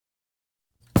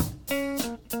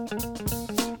Hey,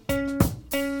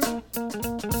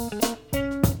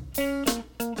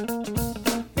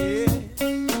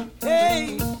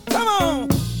 come on.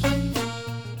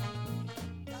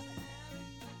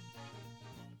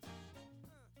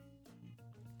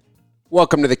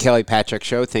 Welcome to the Kelly Patrick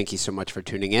Show. Thank you so much for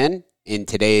tuning in. In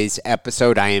today's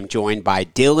episode, I am joined by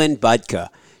Dyland Budka.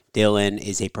 Dylan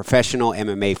is a professional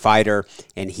MMA fighter,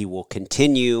 and he will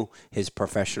continue his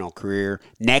professional career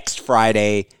next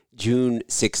Friday, June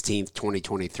 16th,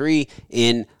 2023,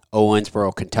 in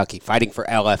Owensboro, Kentucky, fighting for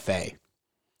LFA.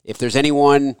 If there's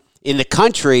anyone in the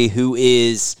country who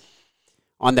is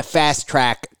on the fast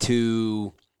track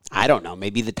to, I don't know,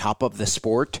 maybe the top of the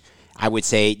sport, I would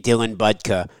say Dyland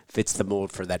Budka fits the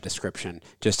mold for that description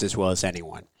just as well as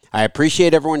anyone. I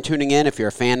appreciate everyone tuning in. If you're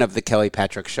a fan of the Kelly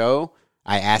Patrick Show,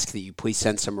 I ask that you please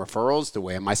send some referrals the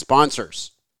way of my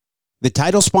sponsors. The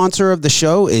title sponsor of the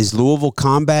show is Louisville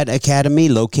Combat Academy,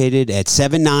 located at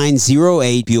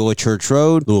 7908 Beulah Church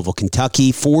Road, Louisville,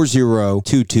 Kentucky,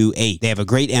 40228. They have a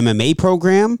great MMA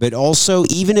program, but also,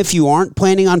 even if you aren't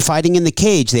planning on fighting in the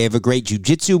cage, they have a great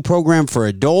jiu-jitsu program for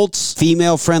adults,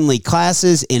 female-friendly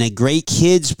classes, and a great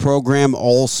kids program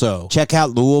also. Check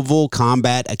out Louisville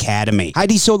Combat Academy.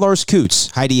 Heidi Solars-Coots.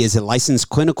 Heidi is a licensed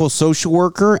clinical social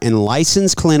worker and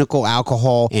licensed clinical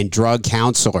alcohol and drug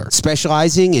counselor,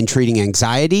 specializing in treating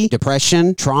anxiety,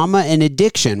 depression, trauma, and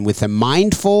addiction with a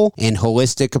mindful and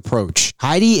holistic approach.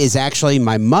 Heidi is actually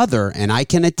my mother, and I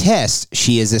can attest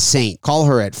she is a saint. Call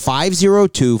her at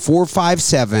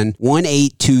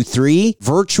 502-457-1823.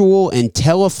 Virtual and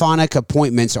telephonic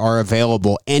appointments are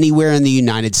available anywhere in the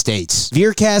United States.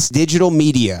 Veercast Digital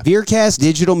Media. Veercast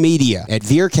Digital Media at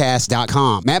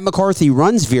veercast.com. Matt McCarthy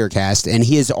runs Veercast, and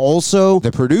he is also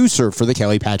the producer for the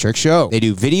Kelly Patrick Show. They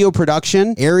do video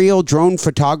production, aerial drone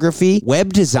photography,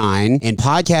 web design, and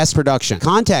podcast production.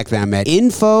 Contact them at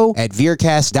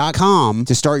info@veercast.com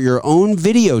to start your own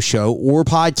video show or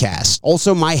podcast.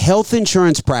 Also, my health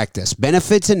insurance practice,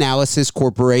 Benefits Analysis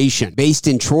Corporation. Based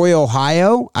in Troy,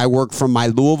 Ohio, I work from my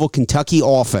Louisville, Kentucky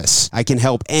office. I can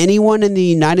help anyone in the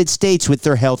United States with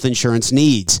their health insurance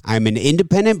needs. I'm an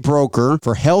independent broker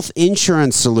for health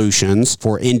insurance solutions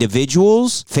for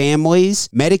individuals, families,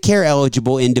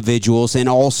 Medicare-eligible individuals, and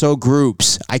also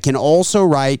groups. I can also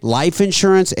write life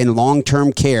insurance and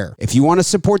long-term care. If you want to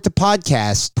support the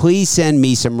podcast, please send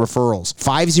me some referrals.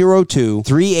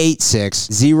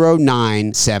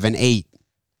 502-386-0978.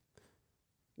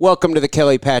 Welcome to the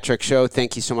Kelly Patrick Show.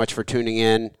 Thank you so much for tuning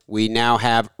in. We now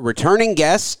have returning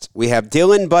guests. We have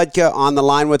Dyland Budka on the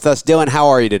line with us. Dylan, how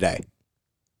are you today?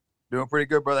 Doing pretty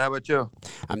good, brother. How about you?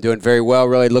 I'm doing very well.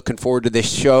 Really looking forward to this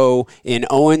show in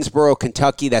Owensboro,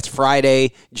 Kentucky. That's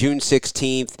Friday, June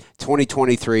 16th,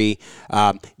 2023.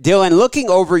 Dylan, looking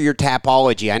over your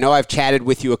Tapology, I know I've chatted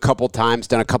with you a couple times,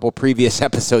 done a couple previous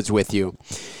episodes with you,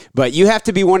 but you have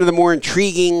to be one of the more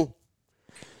intriguing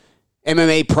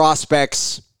MMA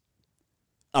prospects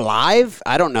alive?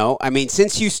 I don't know. I mean,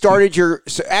 since you started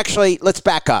actually, let's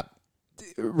back up.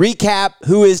 Recap,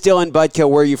 who is Dyland Budka,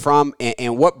 where are you from,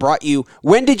 and what brought you,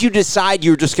 when did you decide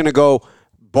you were just going to go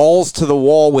balls to the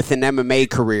wall with an MMA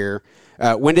career?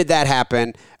 When did that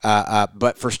happen?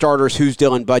 But for starters, who's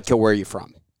Dyland Budka, where are you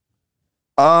from?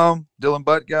 Dyland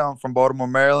Budka, I'm from Baltimore,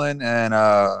 Maryland, and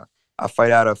I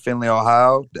fight out of Findlay,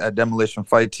 Ohio, at Demolition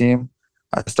Fight Team.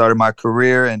 I started my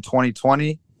career in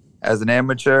 2020 as an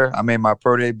amateur. I made my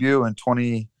pro debut in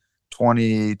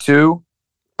 2022.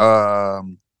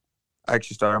 I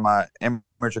actually started my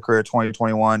amateur career in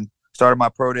 2021, started my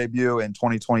pro debut in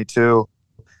 2022,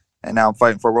 and now I'm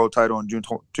fighting for a world title on June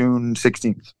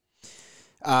 16th.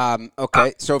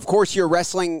 Okay, so of course you're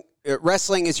wrestling.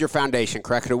 Wrestling is your foundation,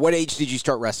 correct? At what age did you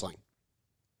start wrestling?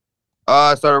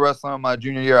 I started wrestling my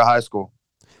junior year of high school.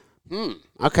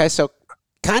 Okay, so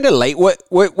kind of late.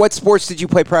 What sports did you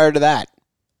play prior to that?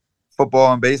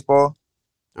 Football and baseball.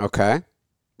 Okay.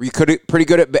 Were you pretty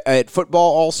good at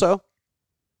football also?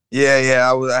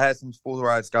 Yeah. I had some full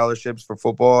ride scholarships for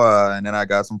football, and then I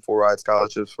got some full ride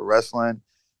scholarships for wrestling.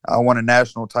 I won a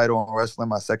national title in wrestling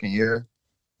my second year,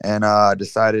 and I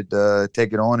decided to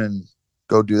take it on and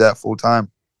go do that full time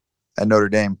at Notre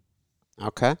Dame.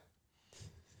 Okay.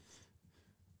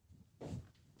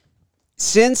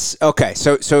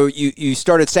 So you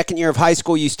started second year of high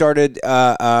school. You started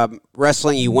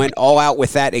wrestling. You went all out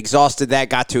with that, exhausted that,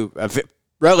 got to a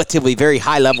relatively very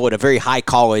high level at a very high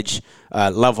college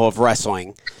level of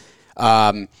wrestling.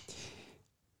 At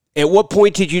what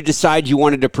point did you decide you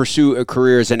wanted to pursue a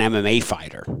career as an MMA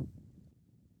fighter?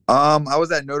 I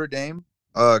was at Notre Dame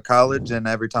college, and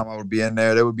every time I would be in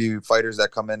there would be fighters that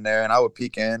come in there, and I would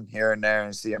peek in here and there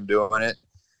and see them doing it.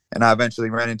 And I eventually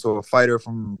ran into a fighter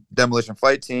from Demolition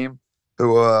Fight Team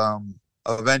who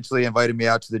eventually invited me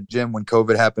out to the gym when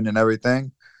COVID happened and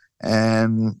everything.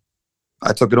 And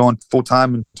I took it on full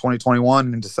time in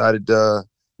 2021 and decided to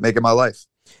make it my life.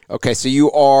 Okay, so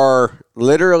you are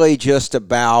literally just a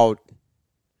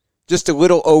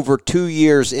little over 2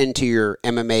 years into your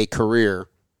MMA career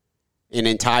in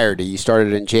entirety. You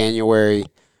started in January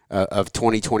of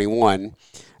 2021.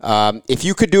 If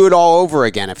you could do it all over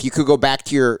again, if you could go back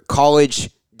to your college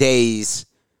days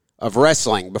of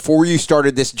wrestling before you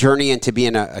started this journey into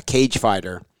being a cage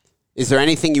fighter, is there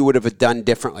anything you would have done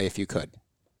differently if you could?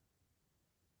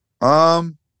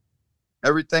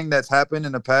 Everything that's happened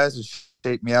in the past has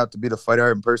shaped me out to be the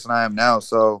fighter and person I am now.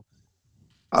 So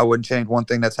I wouldn't change one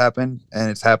thing that's happened, and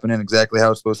it's happening exactly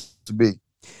how it's supposed to be.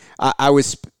 I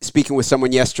was speaking with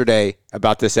someone yesterday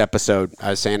about this episode.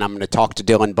 I was saying I'm going to talk to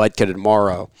Dyland Budka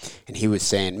tomorrow, and he was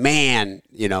saying, "Man,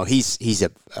 he's a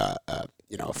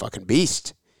fucking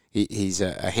beast. He's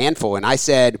a handful." And I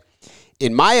said,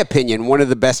 in my opinion, one of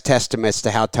the best testaments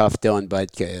to how tough Dyland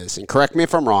Budka is, and correct me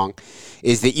if I'm wrong,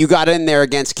 is that you got in there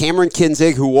against Cameron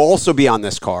Kinzig, who will also be on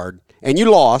this card, and you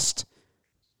lost.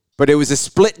 But it was a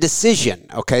split decision,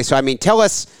 okay? So, I mean,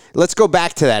 let's go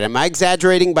back to that. Am I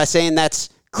exaggerating by saying that's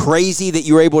crazy that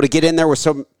you were able to get in there with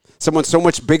someone so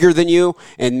much bigger than you,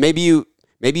 and maybe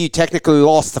you technically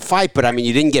lost the fight, but, I mean,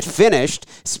 you didn't get finished,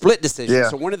 split decision. Yeah.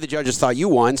 So one of the judges thought you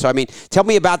won. So, I mean, tell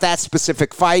me about that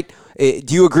specific fight.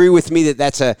 Do you agree with me that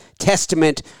that's a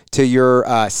testament to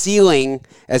your ceiling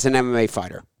as an MMA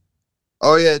fighter?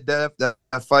 Oh, yeah, that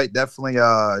fight definitely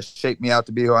shaped me out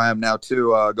to be who I am now, too.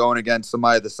 Going against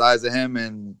somebody the size of him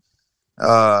and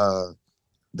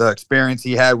the experience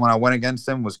he had when I went against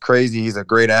him was crazy. He's a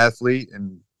great athlete,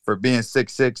 and for being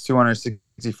 6'6",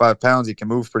 265 pounds, he can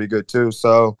move pretty good, too.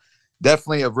 So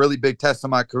definitely a really big test of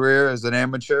my career as an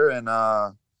amateur, and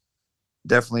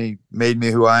definitely made me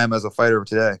who I am as a fighter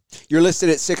today. You're listed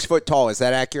at 6 foot tall. Is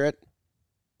that accurate?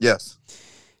 Yes.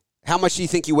 How much do you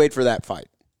think you weighed for that fight?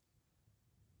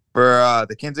 For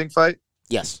the Kinzing fight?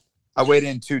 Yes. I weighed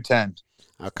in 210.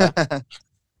 Okay.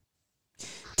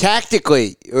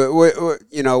 Tactically,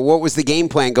 what was the game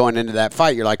plan going into that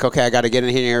fight? You're like, okay, I got to get in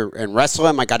here and wrestle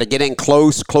him. I got to get in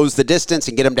close the distance,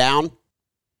 and get him down?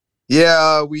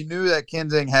 Yeah, we knew that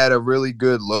Kinzing had a really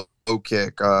good low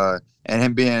kick, and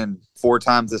him being 4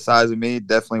 times the size of me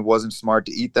definitely wasn't smart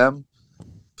to eat them.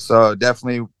 So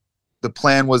definitely the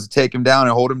plan was to take him down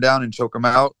and hold him down and choke him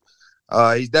out.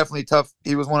 He's definitely tough.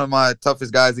 He was one of my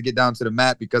toughest guys to get down to the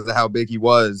mat because of how big he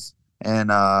was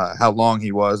and how long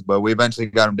he was. But we eventually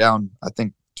got him down, I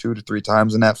think, 2 to 3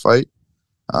 times in that fight.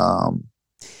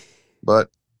 But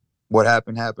what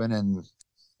happened, and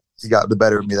he got the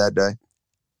better of me that day.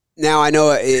 Now, I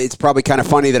know it's probably kind of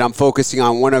funny that I'm focusing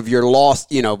on one of your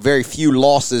very few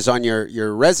losses on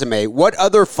your resume. What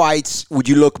other fights would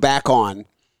you look back on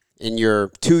in your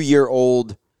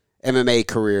 2-year-old MMA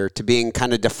career to being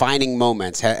kind of defining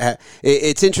moments?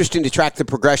 It's interesting to track the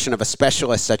progression of a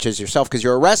specialist such as yourself because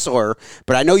you're a wrestler,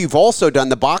 but I know you've also done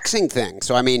the boxing thing.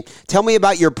 So, I mean, tell me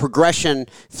about your progression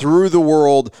through the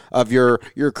world of your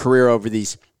career over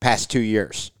these past 2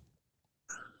 years.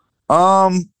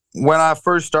 When I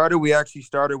first started, we actually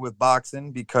started with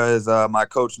boxing because my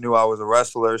coach knew I was a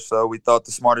wrestler, so we thought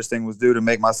the smartest thing was to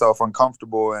make myself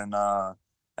uncomfortable. And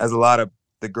as a lot of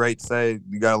the greats say,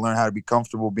 you got to learn how to be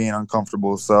comfortable being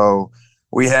uncomfortable. So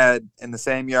we had, in the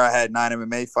same year, I had 9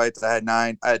 MMA fights. I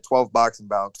had 12 boxing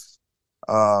bouts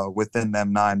within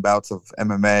them 9 bouts of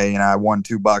MMA, and I won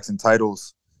 2 boxing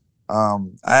titles. I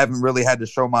haven't really had to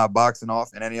show my boxing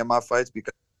off in any of my fights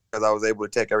because I was able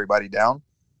to take everybody down.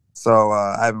 So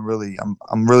I haven't really.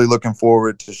 I'm really looking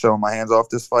forward to showing my hands off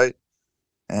this fight.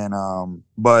 And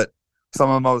but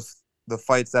some of the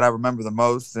fights that I remember the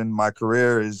most in my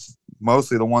career is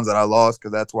mostly the ones that I lost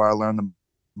because that's where I learned the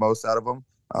most out of them.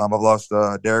 I've lost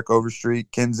Derek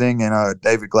Overstreet, Kinzing, and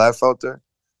David Gladfelter.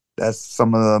 That's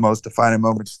some of the most defining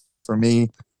moments for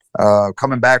me.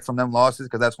 Coming back from them losses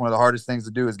because that's one of the hardest things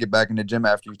to do is get back in the gym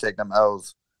after you take them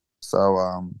L's.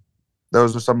 So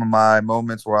those are some of my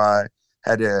moments where I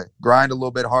had to grind a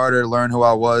little bit harder, learn who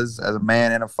I was as a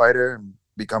man and a fighter, and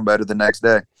become better the next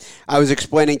day. I was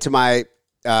explaining to my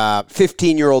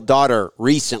 15-year-old daughter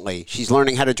recently. She's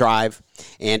learning how to drive,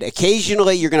 and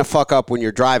occasionally you're going to fuck up when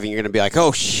you're driving. You're going to be like,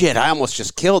 oh, shit, I almost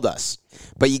just killed us.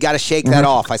 But you got to shake that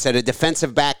off. I said a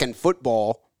defensive back in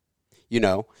football,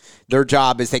 their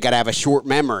job is they got to have a short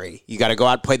memory. You got to go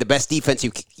out and play the best defense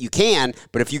you can,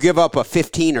 but if you give up a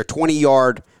 15 or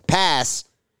 20-yard pass,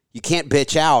 you can't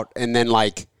bitch out and then,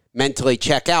 mentally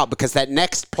check out because that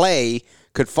next play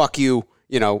could fuck you,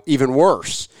 even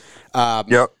worse.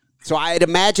 Yep. So I'd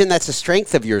imagine that's a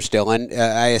strength of yours, Dylan.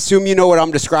 I assume you know what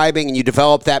I'm describing, and you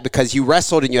developed that because you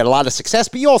wrestled and you had a lot of success,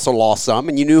 but you also lost some,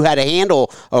 and you knew how to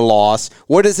handle a loss.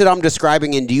 What is it I'm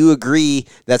describing, and do you agree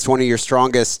that's one of your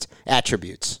strongest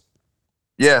attributes?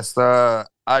 Yes, I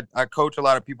coach a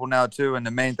lot of people now too, and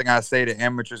the main thing I say to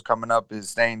amateurs coming up is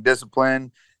staying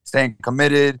disciplined, staying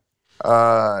committed,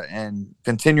 and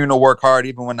continuing to work hard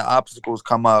even when the obstacles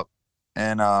come up.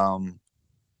 And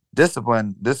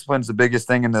discipline's the biggest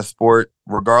thing in this sport.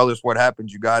 Regardless what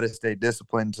happens, you got to stay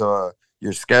disciplined to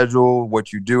your schedule,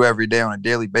 what you do every day on a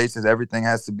daily basis. Everything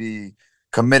has to be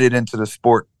committed into the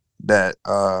sport. That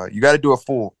you got to do it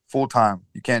full time.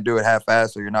 You can't do it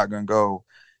half-assed, or you're not going to go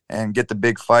and get the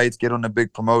big fights, get on the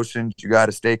big promotions. You got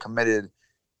to stay committed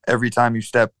every time you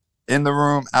step in the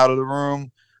room, out of the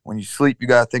room. When you sleep, you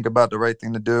got to think about the right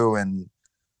thing to do, and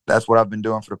that's what I've been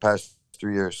doing for the past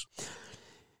 3 years.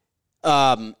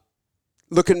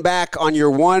 Looking back on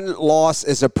your one loss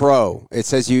as a pro, it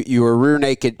says you were rear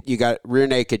naked. You got rear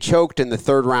naked choked in the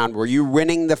third round. Were you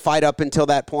winning the fight up until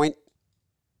that point?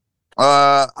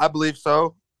 I believe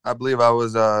so. I believe I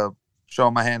was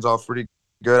showing my hands off pretty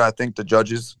good. I think the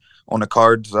judges on the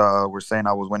cards were saying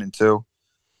I was winning too.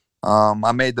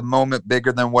 I made the moment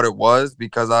bigger than what it was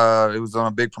because it was on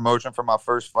a big promotion for my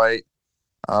first fight.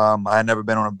 I had never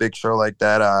been on a big show like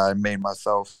that.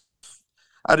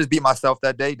 I just beat myself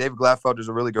that day. David Gladfelder is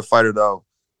a really good fighter, though,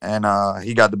 and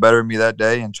he got the better of me that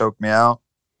day and choked me out.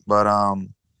 But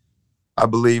I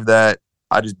believe that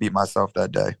I just beat myself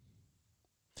that day.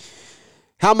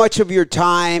 How much of your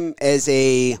time as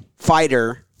a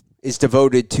fighter is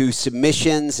devoted to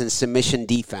submissions and submission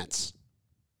defense?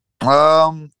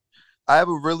 I have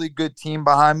a really good team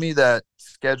behind me that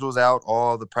schedules out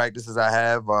all the practices I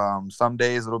have. Some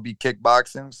days it'll be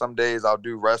kickboxing. Some days I'll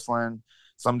do wrestling.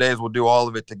 Some days we'll do all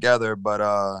of it together, but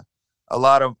I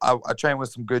train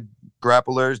with some good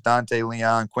grapplers, Dante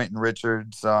Leon, Quentin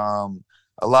Richards, a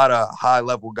lot of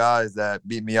high-level guys that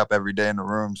beat me up every day in the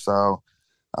room. So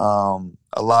a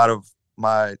lot of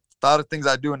things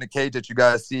I do in the cage that you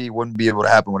guys see wouldn't be able to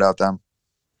happen without them.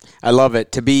 I love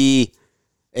it. To be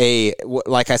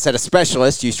like I said, a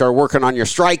specialist, you start working on your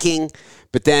striking,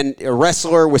 but then a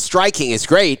wrestler with striking is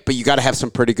great, but you got to have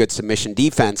some pretty good submission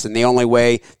defense. And the only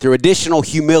way through additional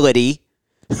humility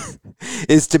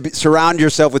is to surround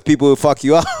yourself with people who fuck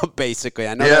you up, basically.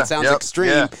 I know that sounds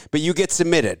extreme, but you get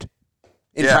submitted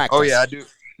in practice. Oh, yeah, I do.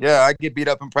 Yeah, I get beat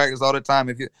up in practice all the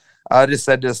time. I just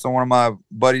said this to one of my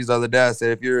buddies the other day. I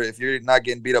said, if you're not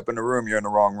getting beat up in the room, you're in the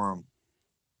wrong room.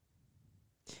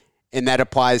 And that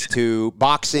applies to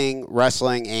boxing,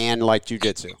 wrestling, and like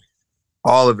jiu-jitsu.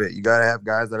 All of it. You got to have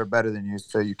guys that are better than you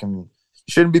so you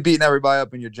shouldn't be beating everybody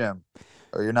up in your gym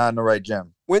or you're not in the right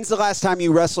gym. When's the last time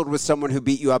you wrestled with someone who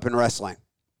beat you up in wrestling?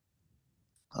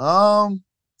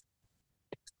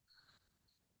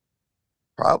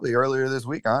 Probably earlier this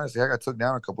week, honestly. I got took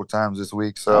down a couple of times this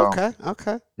week. So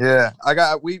Okay. Yeah.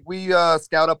 We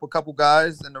scout up a couple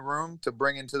guys in the room to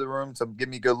bring into the room to give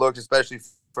me good looks, especially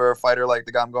for a fighter like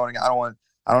the guy I'm going. I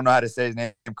don't know how to say his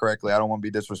name correctly. I don't want to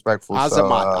be disrespectful.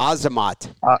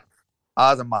 Azamat.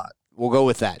 Azamat. We'll go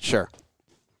with that, sure.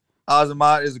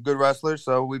 Azamat is a good wrestler,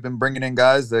 so we've been bringing in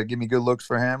guys that give me good looks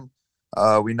for him.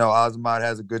 We know Azamat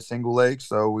has a good single leg,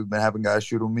 so we've been having guys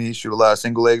shoot a lot of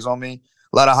single legs on me.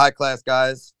 A lot of high-class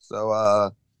guys,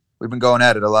 so we've been going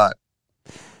at it a lot.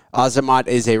 Azamat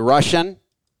is a Russian,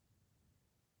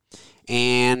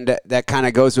 and that kind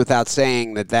of goes without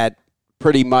saying that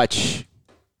pretty much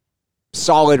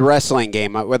solid wrestling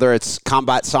game, whether it's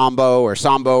combat sambo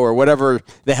or whatever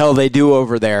the hell they do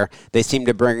over there, they seem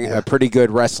to bring a pretty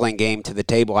good wrestling game to the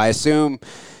table. I assume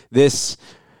this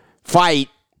fight,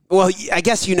 well, I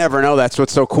guess you never know. That's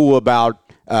what's so cool about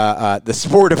the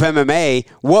sport of MMA.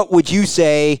 What would you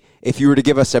say if you were to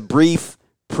give us a brief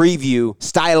preview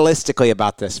stylistically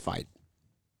about this fight?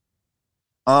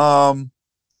 I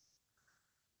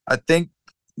think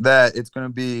that it's going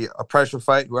to be a pressure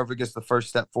fight, whoever gets the first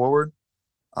step forward.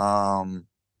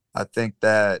 I think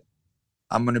that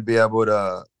I'm going to be able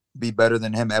to be better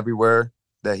than him everywhere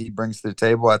that he brings to the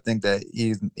table. I think that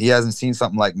he hasn't seen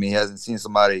something like me. He hasn't seen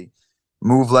somebody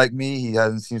move like me. He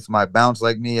hasn't seen somebody bounce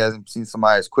like me. He hasn't seen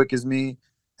somebody as quick as me,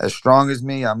 as strong as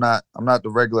me. I'm not the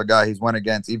regular guy he's went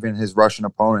against, even his Russian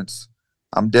opponents.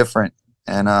 I'm different,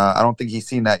 and I don't think he's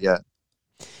seen that yet.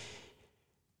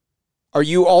 Are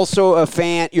you also a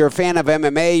fan? You're a fan of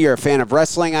MMA. You're a fan of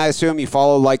wrestling, I assume. You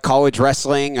follow like college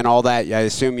wrestling and all that. I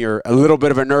assume you're a little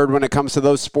bit of a nerd when it comes to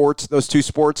those two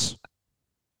sports.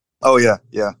 Oh, yeah.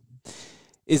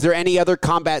 Is there any other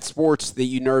combat sports that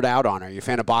you nerd out on? Are you a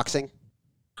fan of boxing?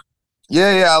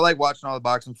 Yeah, I like watching all the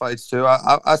boxing fights too.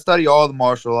 I study all the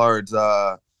martial arts,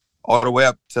 all the way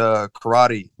up to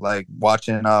karate. Like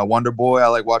watching Wonder Boy. I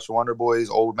like watching Wonder Boy's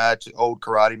old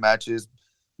karate matches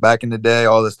back in the day.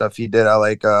 All the stuff he did. I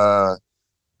like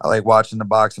watching the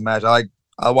boxing match.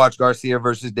 I watch Garcia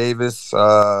versus Davis.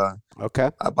 Okay.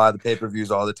 I buy the pay-per-views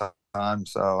all the time.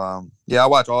 So yeah, I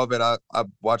watch all of it. I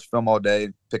watch film all day,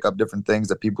 pick up different things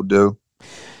that people do.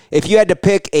 If you had to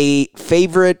pick a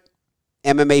favorite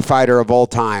MMA fighter of all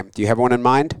time, do you have one in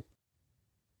mind?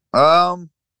 Probably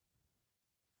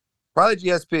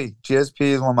GSP. GSP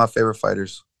is one of my favorite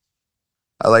fighters.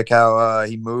 I like how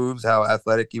he moves, how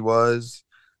athletic he was.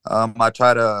 I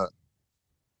try to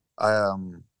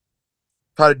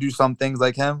do some things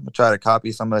like him. I try to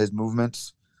copy some of his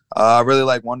movements. I really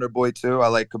like Wonder Boy too. I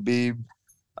like Khabib.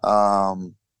 A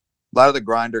lot of the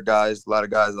grinder guys, a lot of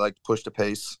guys that like to push the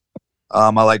pace.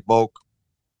 I like Volk.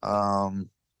 A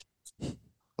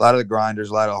lot of the grinders,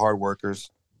 a lot of hard workers.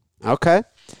 Okay.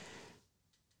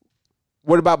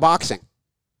 What about boxing?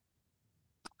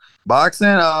 Boxing,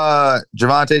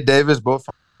 Gervonta Davis, both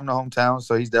from the hometown,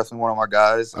 so he's definitely one of my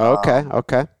guys.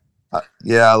 Okay.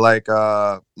 Yeah, I like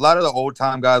a lot of the old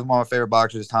time guys. One of my favorite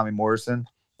boxers is Tommy Morrison.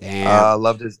 Damn. I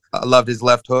loved his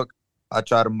left hook. I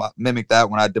try to mimic that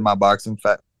when I did my boxing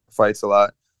fights a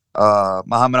lot.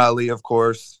 Muhammad Ali, of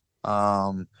course.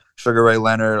 Sugar Ray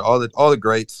Leonard, all the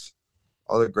greats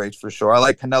for sure. I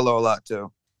like Canelo a lot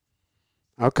too.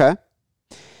 Okay.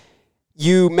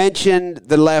 You mentioned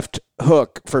the left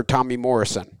hook for Tommy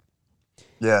Morrison.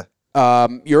 Yeah.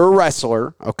 You're a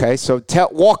wrestler, okay? So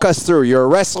walk us through. You're a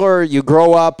wrestler. You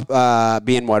grow up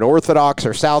being what, orthodox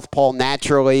or southpaw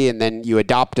naturally, and then you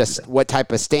adopt what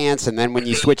type of stance, and then when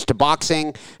you switch to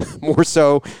boxing, more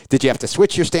so, did you have to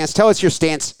switch your stance? Tell us your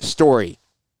stance story.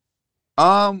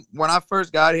 When I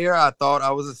first got here, I thought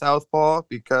I was a southpaw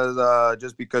because of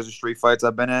street fights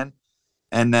I've been in,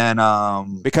 and then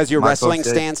because your wrestling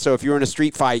stance. So if you're in a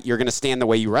street fight, you're going to stand the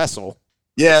way you wrestle.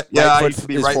 Yeah. I Right used to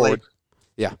be foot is right forward. leg.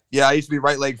 Yeah, I used to be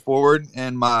right leg forward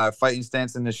in my fighting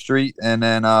stance in the street, and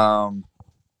then I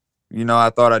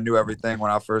thought I knew everything when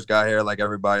I first got here, like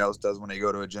everybody else does when they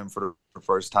go to a gym for the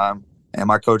first time. And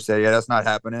my coach said, "Yeah, that's not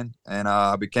happening." And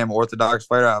I became an orthodox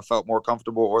fighter. I felt more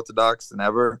comfortable orthodox than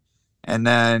ever. And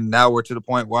then now we're to the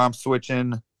point where I'm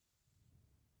switching.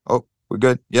 Oh, we're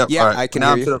good. Yep. Yeah, all right. I can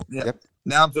now hear you. Yep.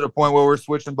 Now I'm to the point where we're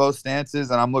switching both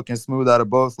stances, and I'm looking smooth out of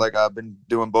both. Like I've been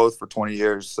doing both for 20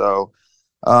 years, so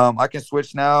I can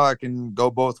switch now. I can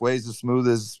go both ways as smooth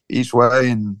as each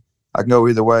way, and I can go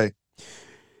either way.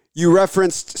 You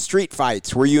referenced street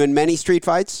fights. Were you in many street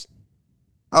fights?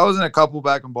 I was in a couple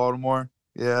back in Baltimore.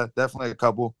 Yeah, definitely a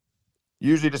couple.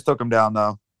 Usually just took them down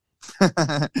though.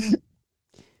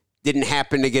 Didn't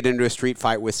happen to get into a street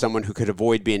fight with someone who could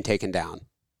avoid being taken down.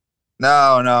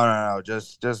 No.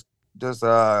 Just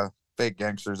fake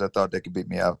gangsters that thought they could beat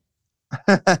me up.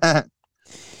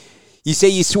 You say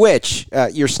you switch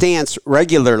your stance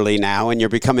regularly now, and you're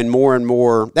becoming more and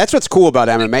more. That's what's cool about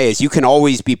MMA is you can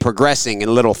always be progressing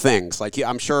in little things. Like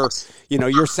I'm sure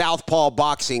your southpaw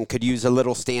boxing could use a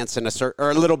little stance in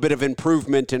or a little bit of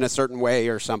improvement in a certain way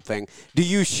or something. Do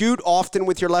you shoot often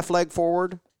with your left leg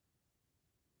forward?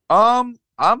 I'm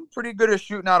pretty good at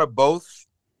shooting out of both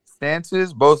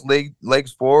stances, both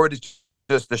legs forward. It's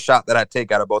just the shot that I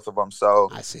take out of both of them. So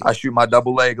I shoot my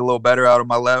double leg a little better out of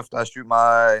my left. I shoot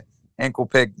my ankle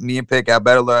pick, knee and pick out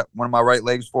better one of my right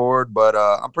legs forward. But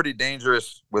I'm pretty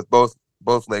dangerous with both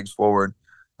legs forward.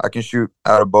 I can shoot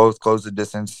out of both, close the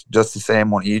distance, just the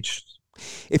same on each.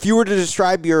 If you were to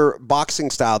describe your boxing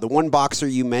style, the one boxer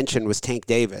you mentioned was Tank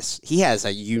Davis. He has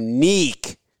a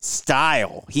unique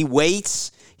style. He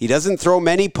waits. He doesn't throw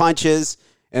many punches,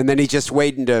 and then he's just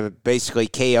waiting to basically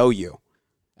KO you.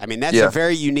 I mean, that's a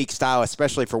very unique style,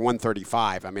 especially for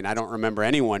 135. I mean, I don't remember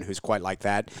anyone who's quite like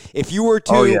that. If you were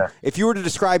to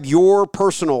describe your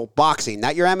personal boxing,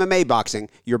 not your MMA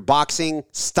boxing, your boxing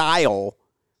style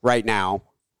right now,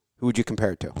 who would you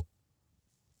compare it to?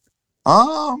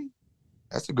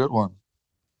 That's a good one.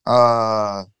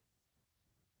 I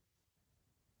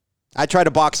try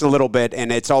to box a little bit,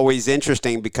 and it's always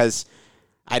interesting because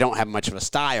I don't have much of a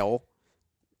style.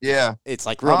 Yeah. It's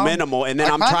like real minimal. And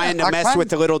then I'm trying to mess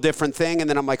with a little different thing. And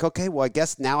then I'm like, okay, well, I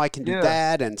guess now I can do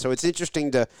that. And so it's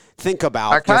interesting to think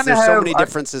about because there's so many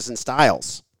differences in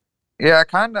styles. Yeah,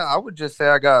 I would just say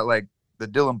I got like the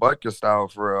Dylan Budka style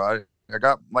for real. I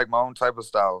got like my own type of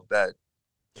style that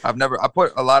I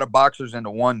put a lot of boxers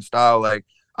into one style. Like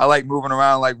I like moving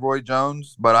around like Roy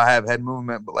Jones, but I have head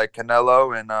movement but like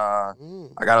Canelo. And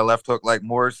I got a left hook like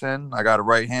Morrison. I got a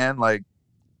right hand like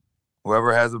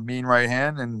whoever has a mean right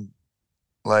hand, and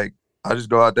like I just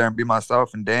go out there and be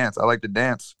myself and dance. I like to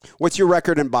dance. What's your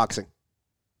record in boxing?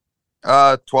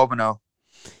 12-0.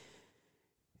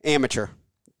 Amateur.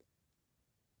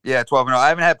 Yeah, 12-0. I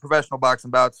haven't had professional boxing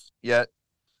bouts yet.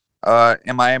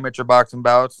 In my amateur boxing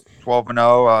bouts,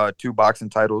 12-0, 2 boxing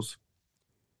titles.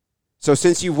 So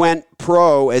since you went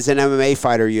pro as an MMA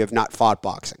fighter, you have not fought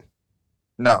boxing?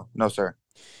 No, sir.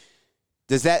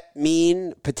 Does that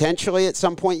mean potentially at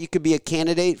some point you could be a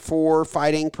candidate for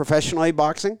fighting professionally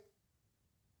boxing?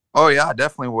 Oh, yeah, I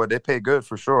definitely would. They pay good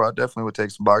for sure. I definitely would take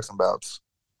some boxing bouts.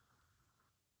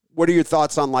 What are your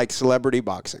thoughts on like celebrity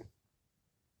boxing?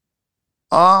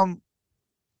 I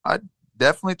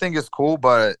definitely think it's cool,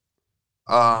 but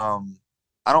I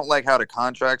don't like how the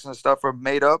contracts and stuff are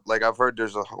made up. Like I've heard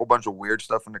there's a whole bunch of weird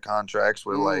stuff in the contracts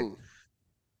with like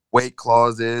weight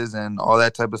clauses and all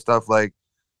that type of stuff. Like,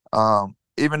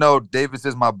 even though Davis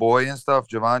is my boy and stuff,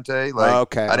 Javante,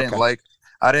 like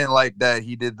I didn't like that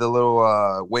he did the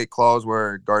little weight clause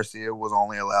where Garcia was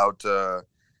only allowed to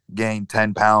gain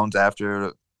 10 pounds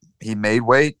after he made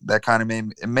weight. That kind of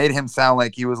made him sound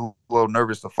like he was a little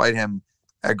nervous to fight him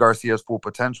at Garcia's full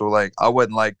potential. Like I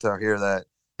wouldn't like to hear that.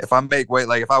 If I make weight,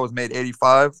 like if I was made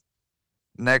 85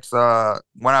 next, when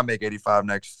I make 85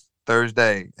 next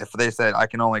Thursday, if they said I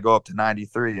can only go up to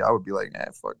 93, I would be like, nah,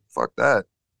 fuck that.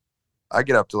 I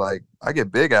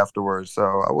get big afterwards, so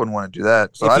I wouldn't want to do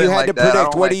that. So if I you didn't had like to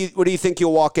that. predict, what do you think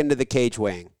you'll walk into the cage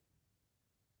weighing?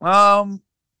 I'm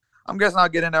guessing I'll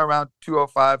get in there around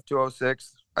 205,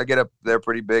 206. I get up there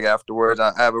pretty big afterwards.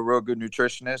 I have a real good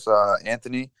nutritionist,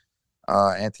 Anthony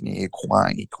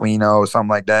Equino, something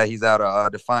like that. He's out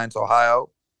of Defiance, Ohio.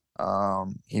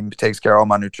 He takes care of all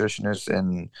my nutritionists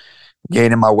and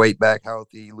gaining my weight back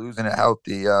healthy, losing it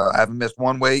healthy. I haven't missed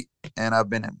one weight, and I've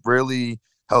been really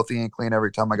healthy and clean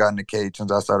every time I got in the cage since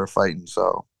I started fighting.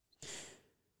 So,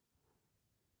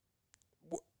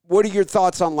 what are your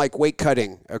thoughts on like weight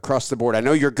cutting across the board? I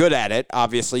know you're good at it.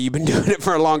 Obviously, you've been doing it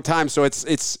for a long time, so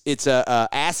it's a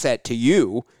asset to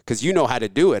you because you know how to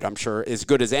do it. I'm sure as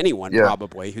good as anyone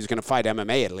probably who's going to fight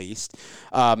MMA at least.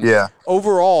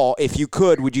 Overall, if you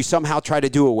could, would you somehow try to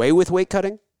do away with weight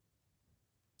cutting?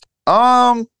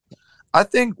 I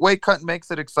think weight cutting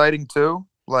makes it exciting too.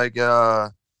 Like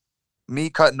me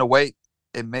cutting the weight,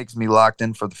 it makes me locked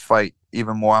in for the fight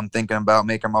even more. I'm thinking about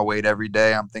making my weight every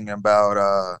day. I'm thinking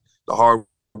about the hard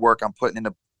work I'm putting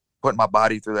my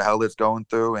body through, the hell it's going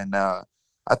through, and I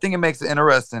think it makes it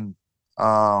interesting.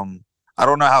 I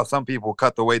don't know how some people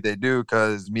cut the weight they do,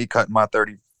 because me cutting my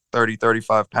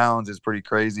 35 pounds is pretty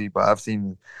crazy, but I've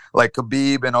seen like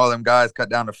Khabib and all them guys cut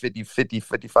down to 50,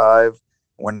 55.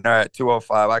 When they're at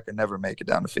 205, I could never make it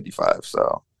down to 55.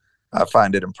 So I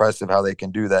find it impressive how they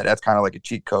can do that. That's kind of like a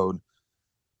cheat code.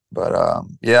 But,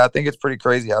 I think it's pretty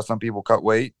crazy how some people cut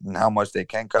weight and how much they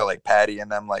can cut, like Patty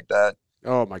and them like that.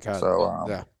 Oh, my God.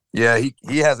 So,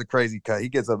 he has a crazy cut. He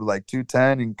gets up to like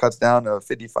 210 and cuts down to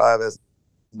 55. That's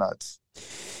nuts.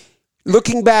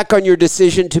 Looking back on your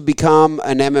decision to become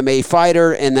an MMA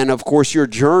fighter and then, of course, your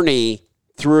journey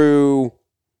through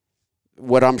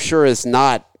what I'm sure is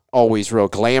not always real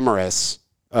glamorous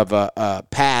of a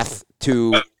path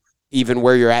to even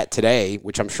where you're at today,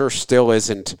 which I'm sure still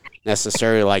isn't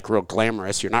necessarily like real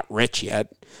glamorous. You're not rich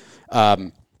yet.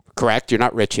 Correct? You're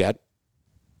not rich yet.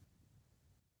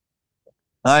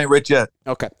 I ain't rich yet.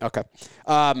 Okay.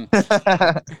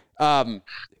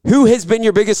 Who has been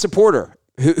your biggest supporter?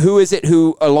 Who is it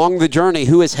who, along the journey,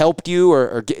 who has helped you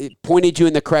or pointed you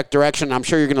in the correct direction? I'm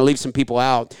sure you're going to leave some people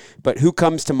out, but who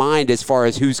comes to mind as far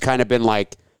as who's kind of been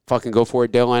like, fucking go for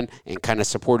it, Dylan, and kind of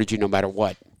supported you no matter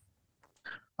what?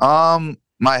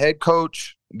 My head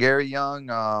coach, Gary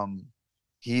Young,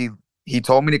 he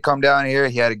told me to come down here.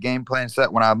 He had a game plan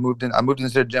set when I moved in. I moved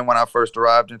into the gym when I first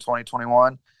arrived in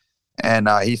 2021. And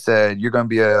he said, you're gonna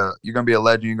be a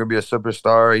legend, you're gonna be a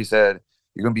superstar. He said,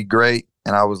 you're gonna be great.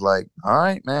 And I was like, all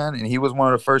right, man. And he was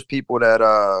one of the first people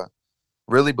that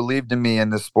really believed in me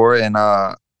in this sport. And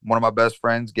one of my best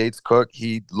friends, Gates Cook,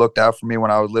 he looked out for me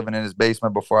when I was living in his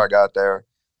basement before I got there.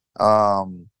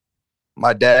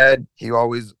 My dad, he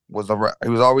was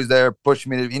always there pushing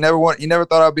me. He never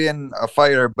thought I'd be a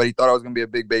fighter, but he thought I was gonna be a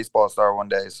big baseball star one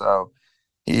day. So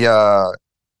he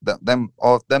them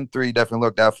three definitely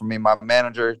looked out for me. My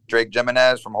manager, Drake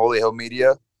Jimenez from Holy Hill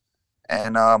Media,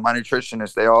 and my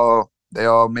nutritionist, they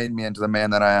all made me into the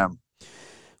man that I am.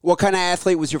 What kind of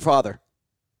athlete was your father?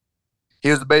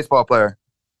 He was a baseball player.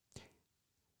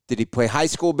 Did he play high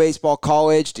school baseball,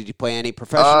 college? Did he play any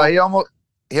professional?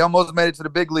 He almost made it to the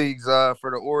big leagues for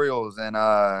the Orioles, and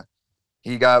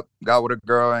he got with a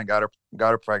girl and got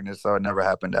her pregnant, so it never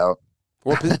happened out.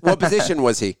 What position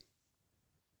was he?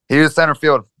 He was center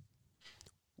field.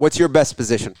 What's your best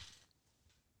position?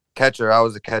 Catcher. I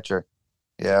was a catcher.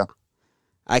 Yeah.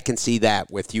 I can see that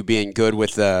with you being good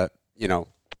with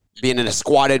being in a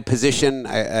squatted position.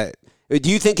 Do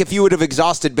you think if you would have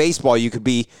exhausted baseball, you could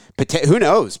be? Who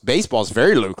knows? Baseball's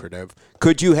very lucrative.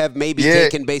 Could you have maybe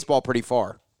taken baseball pretty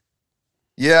far?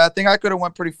 Yeah, I think I could have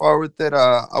went pretty far with it.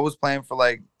 I was playing for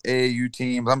like AAU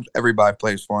teams. Everybody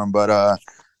plays for them, but I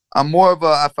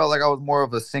felt like I was more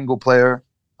of a single player,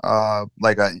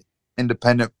 like a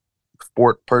independent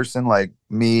sport person, like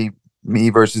me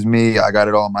versus me. I got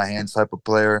it all in my hands type of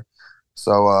player.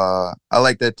 So I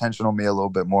like the attention on me a little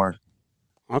bit more.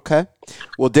 Okay.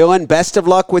 Well, Dylan, best of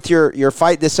luck with your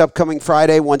fight this upcoming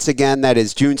Friday. Once again, that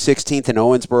is June 16th in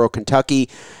Owensboro, Kentucky.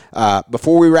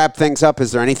 Before we wrap things up,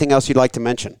 is there anything else you'd like to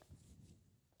mention?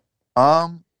 I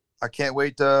can't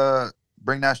wait to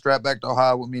bring that strap back to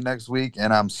Ohio with me next week,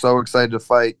 and I'm so excited to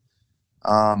fight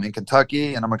in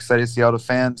Kentucky, and I'm excited to see all the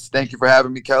fans. Thank you for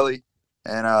having me, Kelly,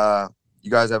 and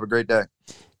you guys have a great day.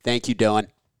 Thank you, Dylan.